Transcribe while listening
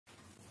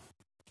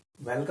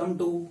Welcome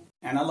to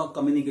Analog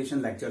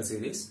Communication Lecture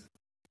Series.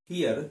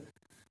 Here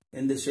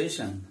in this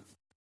session,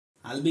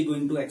 I'll be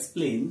going to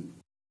explain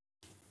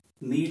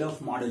need of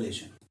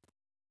modulation.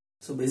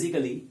 So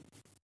basically,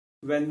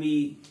 when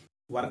we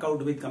work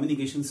out with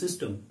communication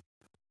system,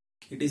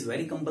 it is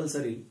very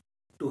compulsory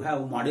to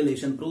have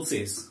modulation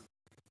process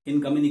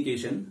in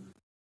communication.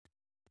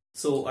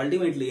 So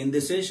ultimately in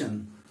this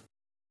session,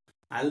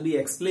 I'll be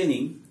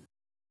explaining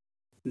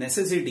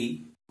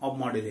necessity of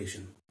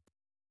modulation.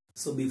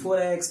 So before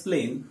I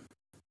explain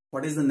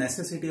what is the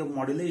necessity of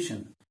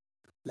modulation,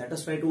 let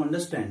us try to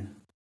understand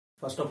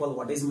first of all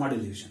what is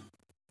modulation.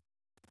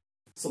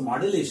 So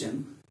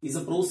modulation is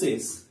a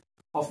process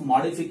of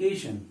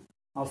modification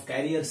of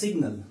carrier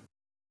signal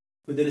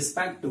with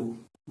respect to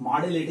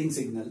modulating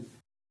signal,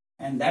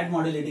 and that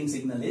modulating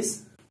signal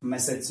is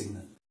message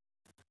signal.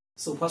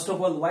 So first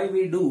of all, why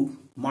we do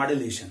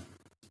modulation?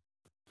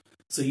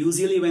 So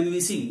usually when we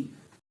see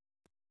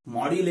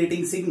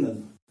modulating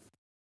signal,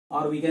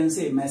 or we can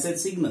say message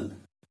signal,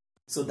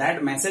 so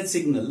that message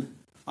signal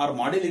or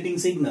modulating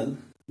signal,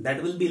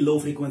 that will be low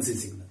frequency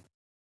signal.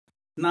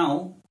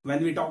 Now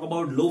when we talk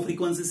about low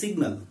frequency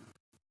signal,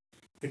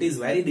 it is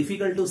very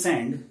difficult to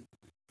send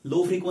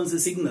low frequency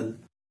signal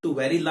to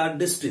very large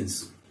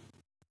distance.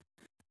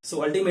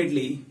 So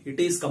ultimately it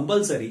is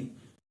compulsory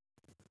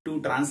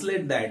to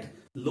translate that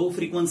low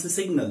frequency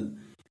signal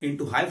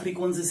into high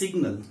frequency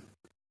signal,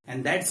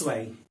 and that's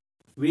why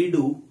we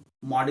do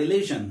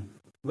modulation,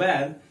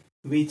 where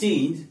we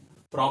change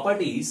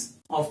properties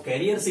of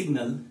carrier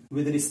signal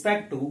with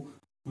respect to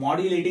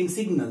modulating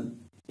signal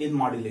in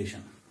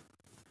modulation.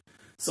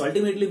 So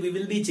ultimately we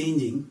will be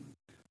changing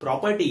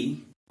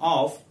property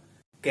of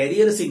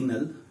carrier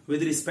signal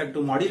with respect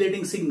to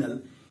modulating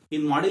signal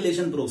in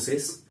modulation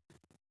process,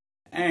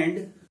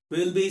 and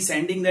we will be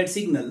sending that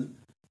signal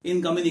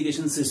in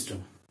communication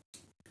system.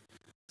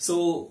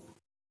 So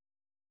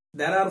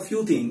there are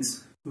few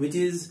things which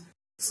is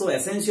so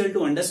essential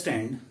to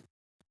understand,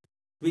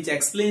 which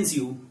explains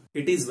you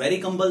it is very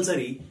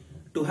compulsory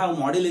to have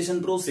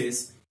modulation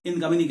process in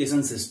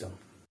communication system.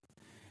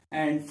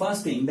 And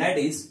first thing, that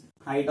is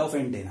height of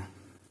antenna.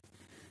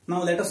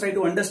 Now let us try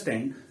to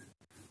understand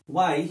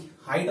why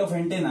height of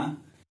antenna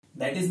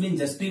that is being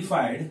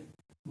justified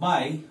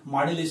by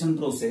modulation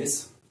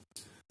process.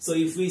 So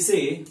if we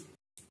say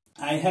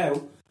I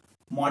have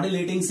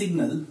modulating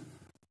signal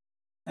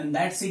and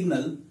that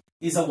signal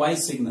is a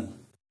voice signal.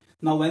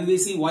 Now when we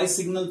see voice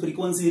signal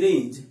frequency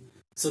range,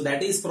 so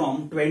that is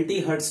from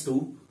 20 Hz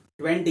to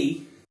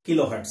 20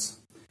 kilohertz.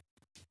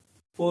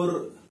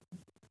 For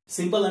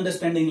simple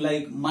understanding,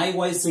 like my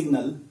voice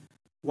signal,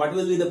 what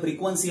will be the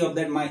frequency of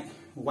that my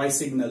voice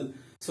signal?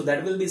 So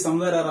that will be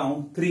somewhere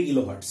around 3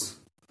 kilohertz.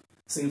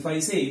 So if I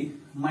say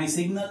my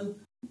signal,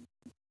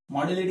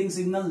 modulating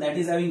signal, that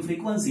is having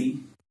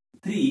frequency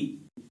 3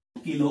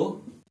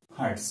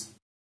 kilohertz.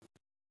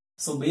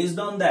 So based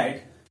on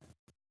that,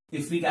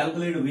 if we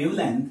calculate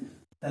wavelength,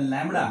 then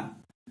lambda,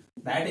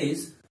 that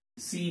is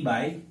C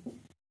by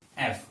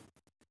F.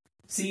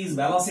 C is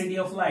velocity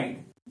of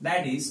light,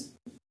 that is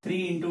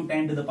 3 into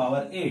 10 to the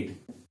power 8.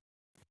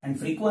 And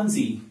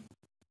frequency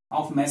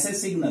of message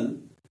signal,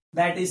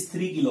 that is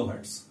 3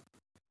 kilohertz.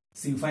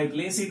 So if I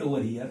place it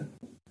over here,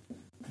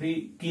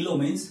 3 kilo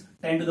means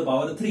 10 to the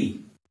power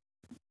 3.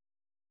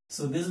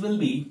 So this will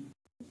be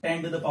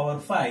 10 to the power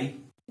 5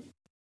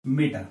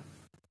 meter.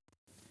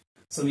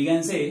 So we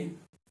can say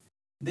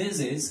this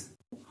is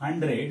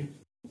 100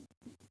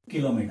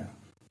 kilometer.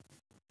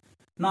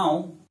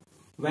 Now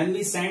when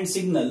we send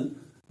signal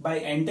by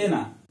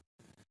antenna,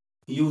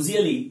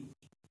 usually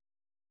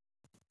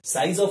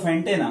size of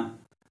antenna,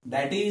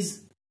 that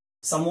is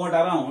somewhat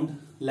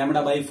around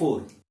lambda by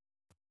 4.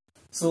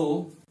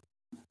 So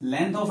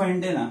length of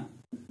antenna,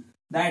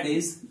 that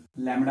is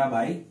lambda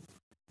by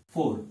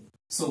 4.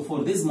 So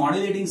for this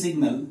modulating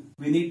signal,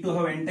 we need to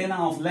have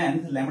antenna of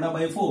length lambda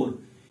by 4.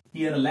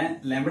 Here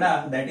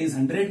lambda, that is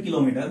 100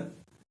 kilometer.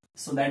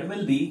 So that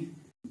will be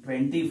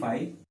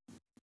 25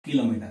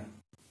 kilometer.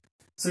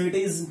 So it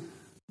is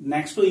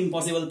next to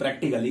impossible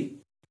practically.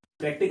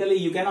 Practically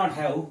you cannot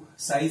have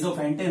size of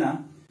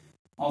antenna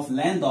of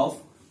length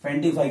of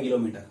 25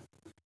 kilometer.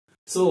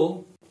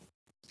 So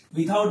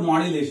without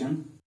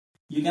modulation,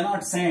 you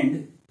cannot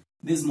send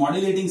this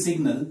modulating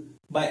signal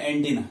by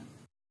antenna.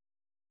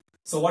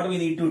 So what we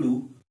need to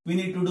do? We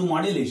need to do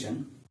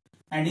modulation,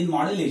 and in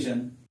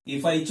modulation,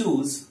 if I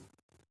choose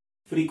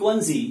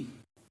frequency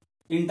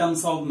in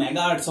terms of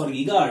megahertz or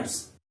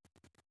gigahertz,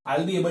 I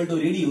will be able to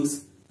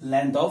reduce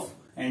length of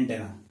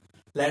antenna.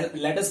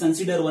 Let us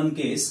consider one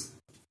case.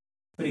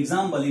 For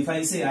example, if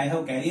I say I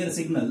have carrier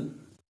signal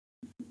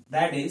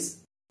that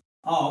is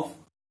of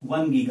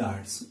 1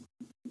 gigahertz.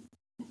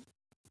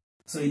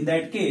 So in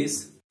that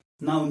case,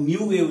 now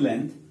new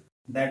wavelength,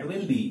 that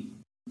will be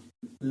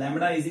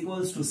lambda is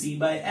equals to C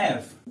by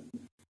F,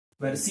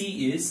 where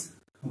C is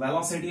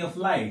velocity of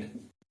light,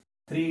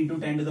 3 into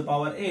 10 to the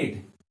power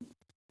 8,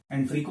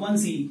 and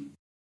frequency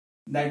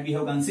that we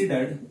have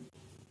considered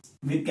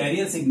with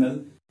carrier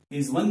signal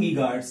is 1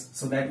 gigahertz.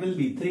 So that will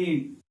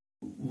be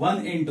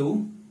 1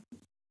 into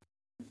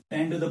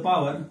 10 to the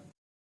power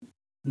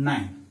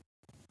 9.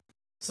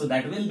 So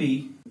that will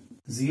be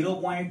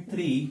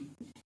 0.3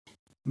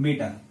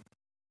 meter.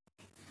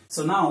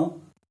 So now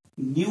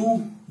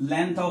new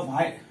length of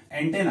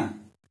antenna,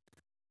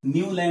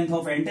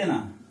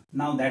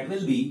 now that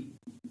will be,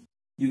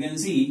 you can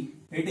see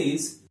it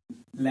is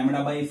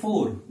lambda by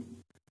 4.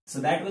 So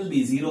that will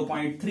be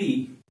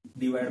 0.3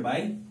 divided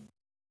by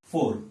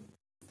 4.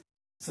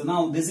 So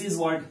now this is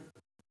what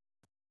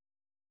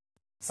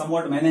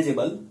somewhat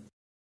manageable,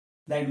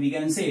 that we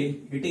can say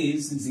it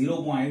is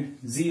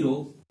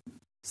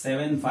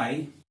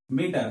 0.075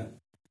 meter.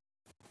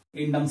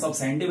 In terms of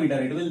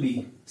centimeter, it will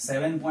be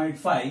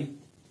 7.5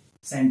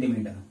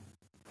 centimeter.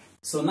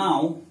 So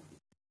now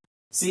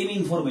same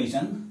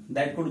information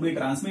that could be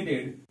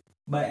transmitted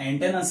by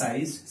antenna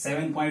size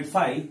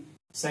 7.5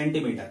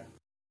 centimeter.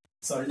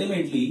 So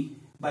ultimately,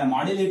 by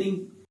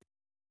modulation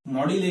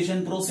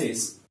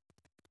process,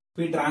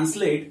 we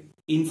translate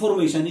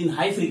information in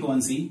high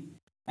frequency,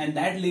 and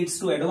that leads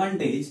to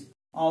advantage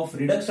of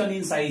reduction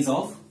in size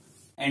of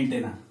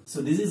antenna.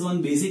 So this is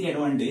one basic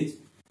advantage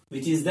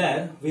which is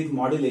there with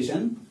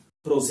modulation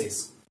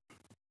process.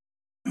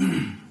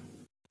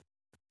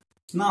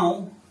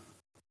 Now,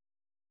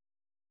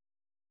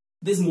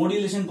 this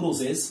modulation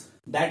process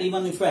that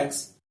even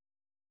affects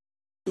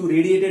to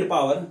radiated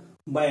power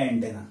by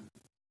antenna.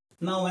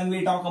 Now when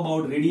we talk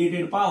about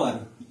radiated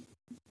power,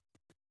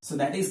 so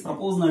that is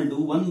proportional to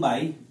 1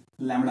 by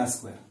lambda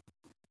square.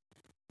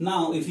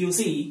 Now if you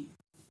see,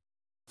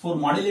 for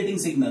modulating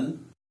signal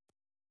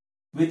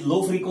with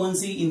low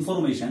frequency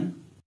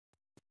information,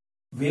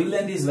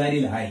 wavelength is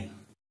very high.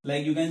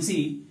 Like you can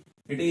see,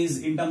 it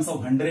is in terms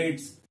of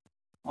hundreds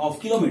of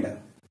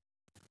kilometer.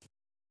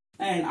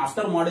 And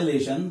after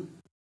modulation,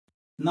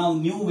 now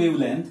new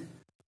wavelength,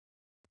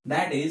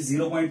 that is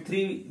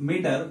 0.3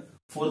 meter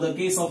for the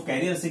case of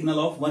carrier signal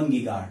of 1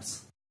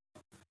 gigahertz.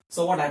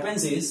 So what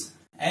happens is,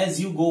 as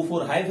you go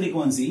for high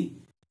frequency,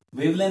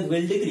 wavelength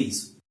will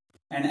decrease.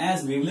 And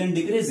as wavelength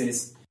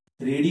decreases,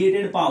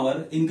 radiated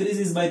power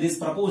increases by this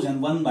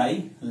proportion 1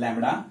 by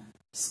lambda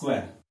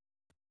square.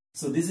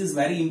 So this is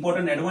very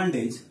important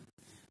advantage.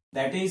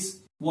 That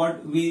is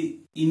what we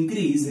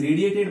increase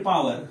radiated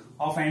power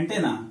of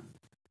antenna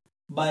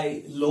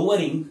by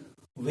lowering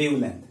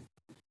wavelength.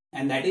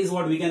 And that is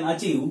what we can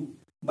achieve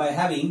by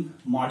having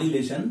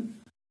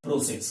modulation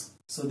process.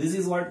 So this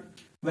is what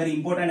very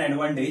important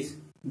advantage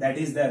that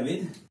is there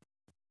with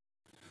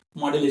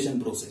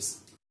modulation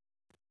process.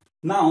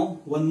 Now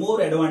one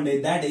more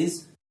advantage, that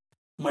is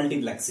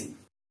multiplexing.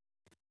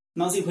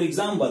 Now see, for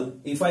example,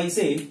 if I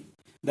say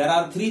there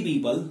are 3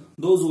 people,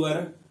 those who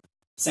are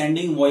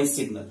sending voice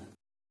signal.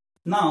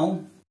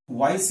 Now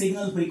voice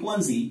signal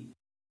frequency,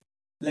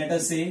 let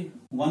us say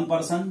one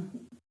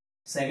person,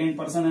 second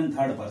person and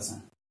third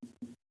person.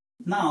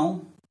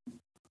 Now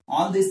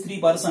all these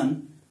 3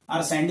 persons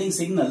are sending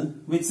signal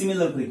with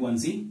similar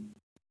frequency,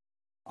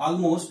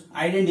 almost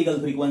identical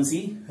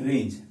frequency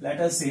range. Let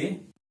us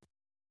say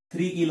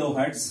 3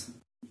 kilohertz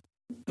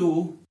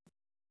to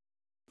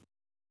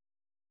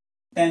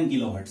 10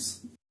 kilohertz.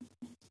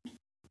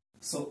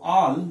 So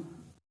all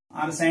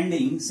are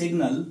sending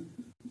signal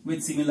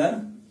with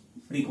similar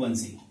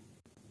frequency.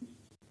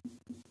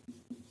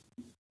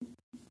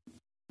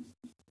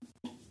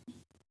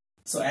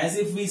 So as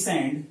if we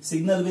send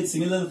signal with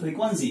similar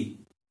frequency,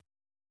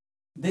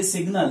 these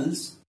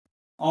signals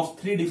of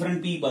 3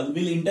 different people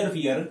will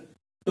interfere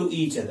to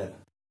each other.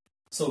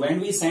 So when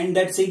we send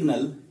that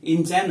signal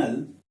in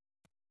channel,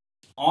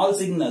 all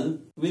signal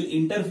will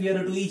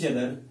interfere to each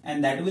other,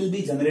 and that will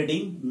be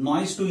generating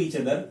noise to each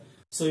other.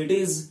 So it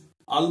is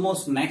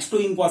almost next to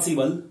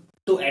impossible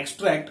to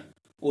extract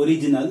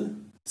original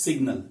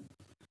signal.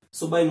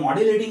 So by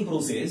modulating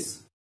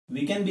process,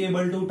 we can be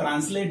able to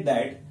translate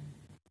that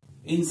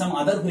in some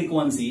other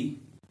frequency,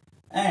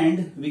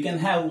 and we can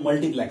have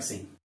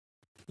multiplexing.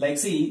 Like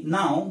see,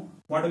 now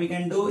what we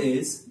can do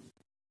is,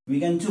 we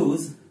can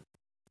choose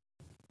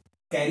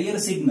carrier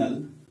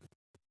signal,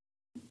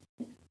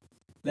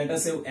 let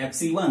us say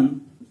FC1,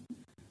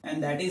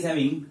 and that is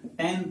having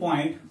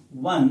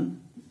 10.1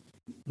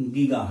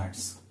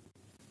 gigahertz.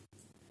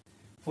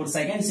 For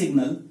second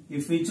signal,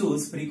 if we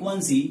choose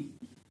frequency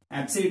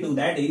FC2,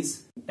 that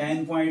is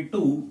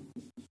 10.2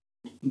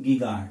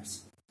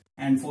 gigahertz.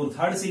 And for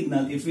third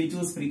signal, if we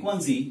choose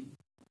frequency,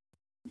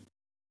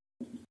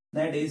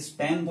 that is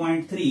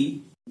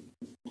 10.3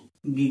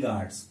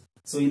 gigahertz.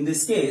 So in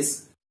this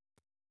case,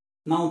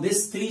 now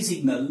this 3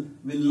 signal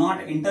will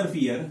not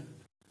interfere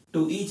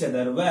to each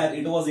other where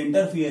it was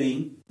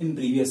interfering in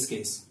previous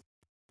case.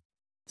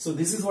 So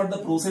this is what the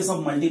process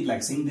of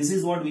multiplexing. This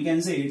is what we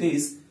can say it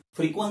is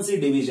frequency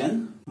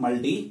division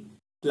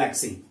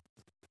multiplexing.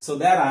 So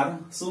there are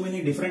so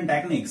many different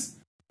techniques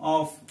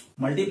of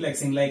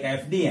multiplexing like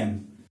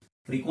FDM,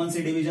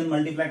 frequency division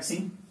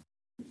multiplexing,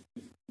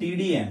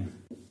 TDM,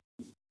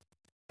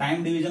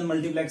 time division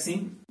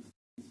multiplexing,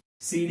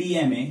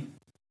 CDMA,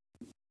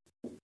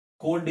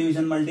 code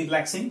division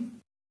multiplexing.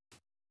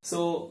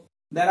 So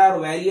there are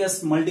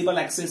various multiple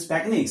access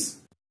techniques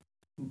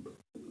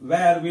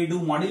where we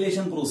do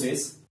modulation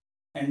process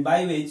and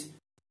by which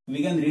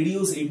we can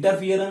reduce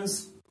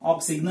interference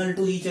of signal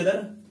to each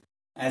other,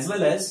 as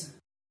well as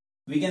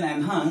we can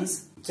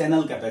enhance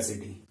channel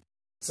capacity.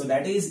 So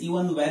that is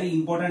even very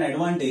important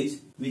advantage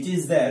which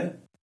is there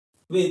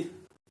with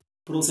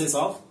process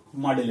of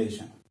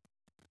modulation.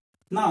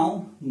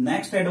 Now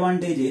next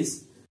advantage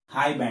is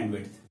high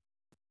bandwidth.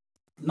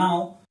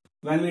 Now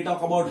when we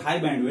talk about high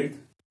bandwidth,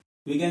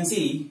 we can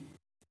see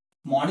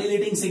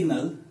modulating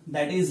signal,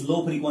 that is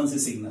low frequency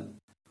signal.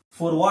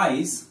 For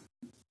voice,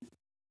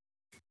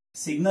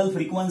 signal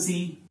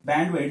frequency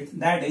bandwidth,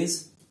 that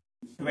is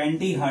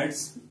 20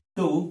 Hz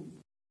to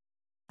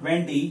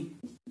 20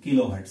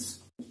 kilohertz.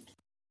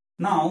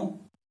 Now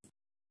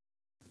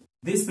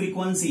this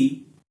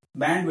frequency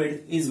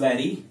bandwidth is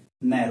very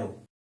narrow,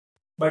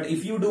 but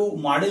if you do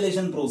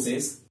modulation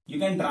process, you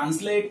can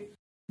translate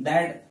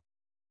that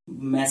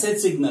message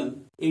signal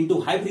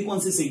into high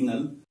frequency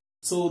signal,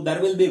 so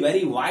there will be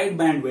very wide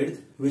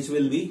bandwidth which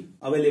will be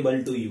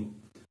available to you.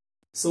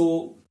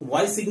 So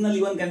voice signal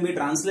even can be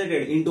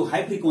translated into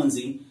high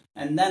frequency,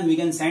 and then we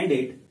can send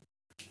it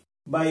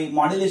by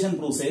modulation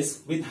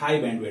process with high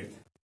bandwidth.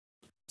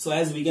 So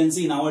as we can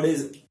see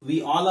nowadays,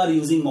 we all are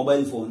using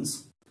mobile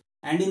phones,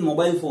 and in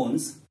mobile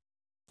phones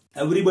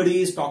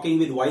everybody is talking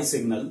with voice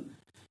signal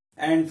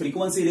and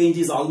frequency range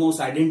is almost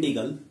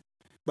identical,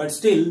 but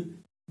still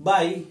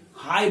by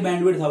high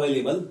bandwidth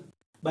available,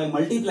 by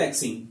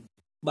multiplexing,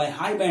 by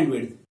high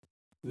bandwidth,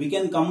 we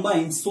can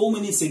combine so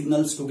many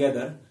signals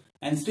together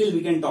and still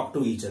we can talk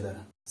to each other.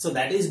 So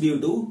that is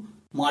due to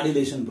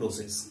modulation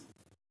process.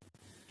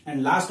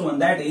 And last one,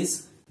 that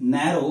is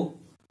narrow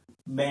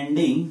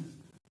bending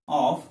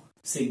of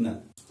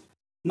signal.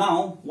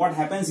 Now what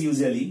happens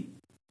usually,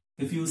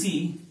 if you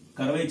see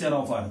curvature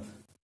of earth,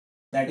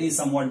 that is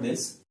somewhat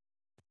this,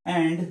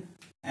 and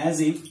as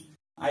if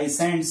I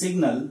send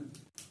signal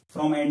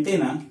from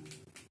antenna,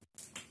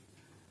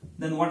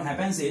 then what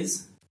happens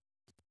is,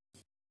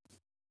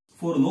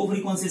 for low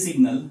frequency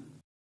signal,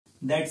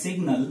 that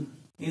signal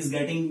is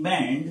getting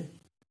bent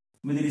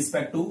with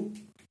respect to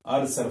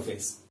earth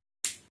surface,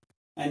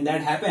 and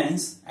that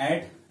happens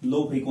at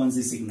low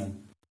frequency signal.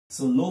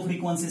 So low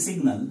frequency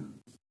signal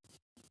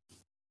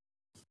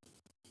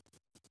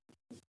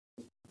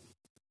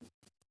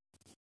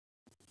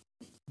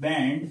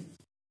bend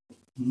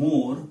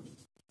more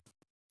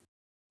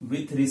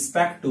with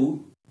respect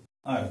to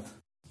earth.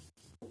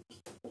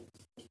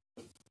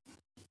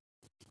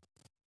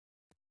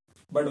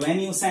 But when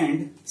you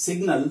send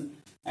signal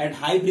at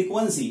high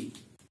frequency,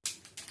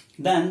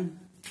 then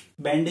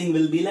bending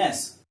will be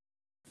less.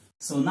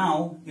 So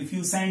now if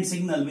you send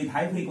signal with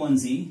high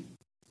frequency,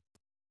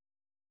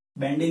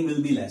 bending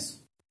will be less.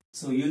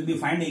 So you will be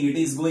finding it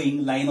is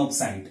going line of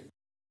sight.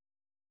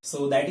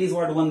 So that is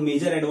what one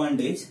major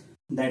advantage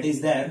that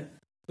is there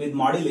with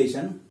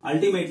modulation.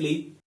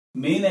 Ultimately,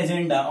 main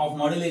agenda of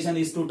modulation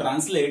is to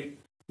translate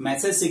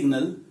message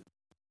signal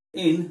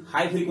in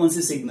high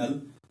frequency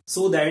signal,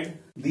 so that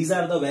these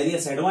are the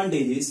various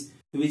advantages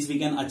which we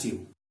can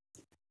achieve.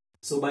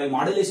 So by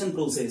modulation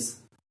process,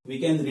 we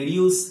can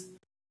reduce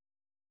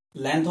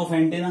length of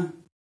antenna,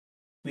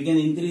 we can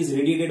increase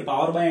radiated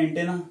power by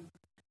antenna,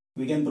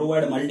 we can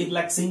provide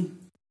multiplexing,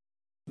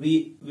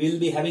 we will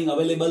be having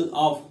availability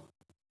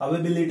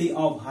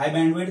of high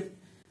bandwidth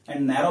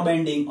and narrow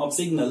banding of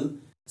signal.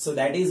 So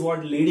that is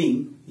what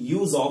leading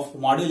use of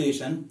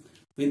modulation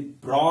with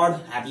broad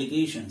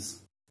applications.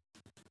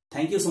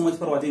 Thank you so much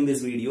for watching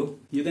this video.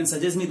 You can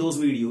suggest me those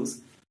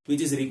videos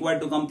which is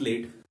required to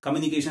complete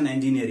communication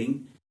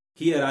engineering.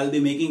 Here I will be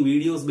making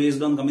videos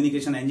based on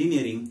communication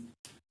engineering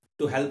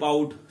to help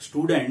out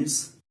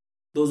students,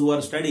 those who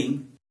are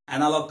studying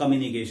analog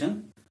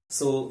communication.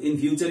 So in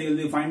future you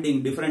will be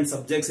finding different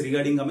subjects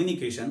regarding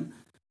communication,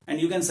 and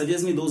you can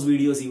suggest me those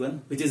videos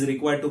even which is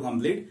required to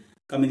complete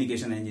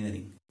communication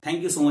engineering.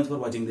 Thank you so much for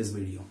watching this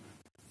video.